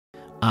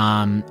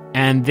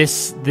And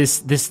this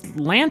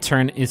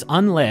lantern is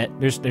unlit.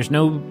 There's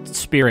no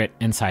spirit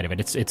inside of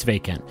it. It's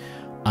vacant.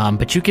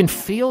 But you can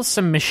feel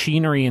some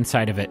machinery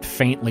inside of it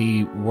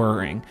faintly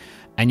whirring.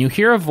 And you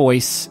hear a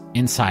voice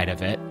inside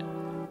of it.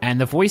 And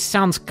the voice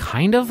sounds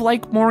kind of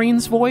like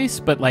Maureen's voice,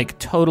 but like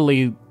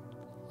totally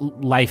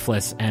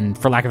lifeless and,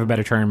 for lack of a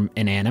better term,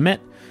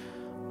 inanimate.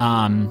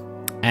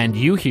 And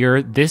you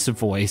hear this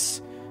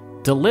voice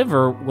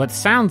deliver what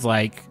sounds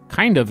like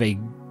kind of a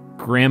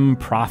grim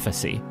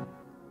prophecy.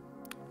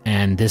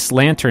 And this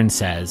lantern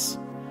says,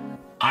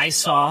 I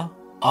saw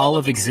all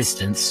of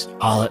existence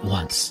all at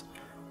once.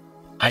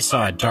 I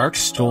saw a dark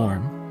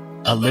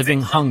storm, a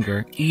living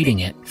hunger eating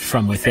it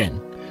from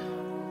within.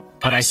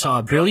 But I saw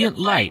a brilliant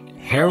light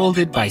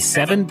heralded by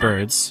 7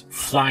 birds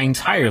flying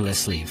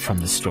tirelessly from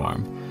the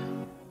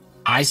storm.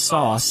 I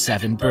saw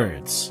 7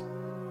 birds,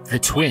 the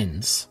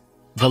twins,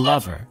 the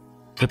lover,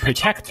 the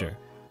protector,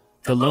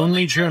 the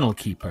lonely journal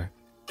keeper,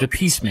 the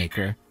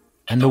peacemaker,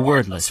 and the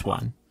wordless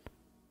one.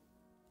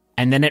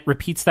 And then it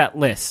repeats that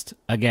list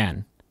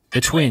again. The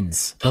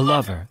twins, the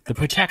lover, the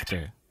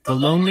protector, the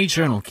lonely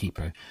journal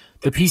keeper,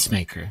 the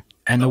peacemaker,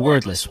 and the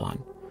wordless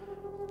one.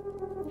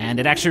 And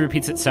it actually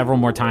repeats it several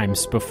more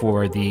times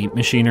before the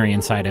machinery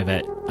inside of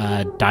it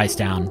dies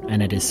down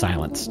and it is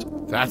silenced.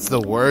 That's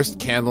the worst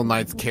Candle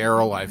Night's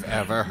Carol I've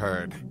ever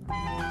heard.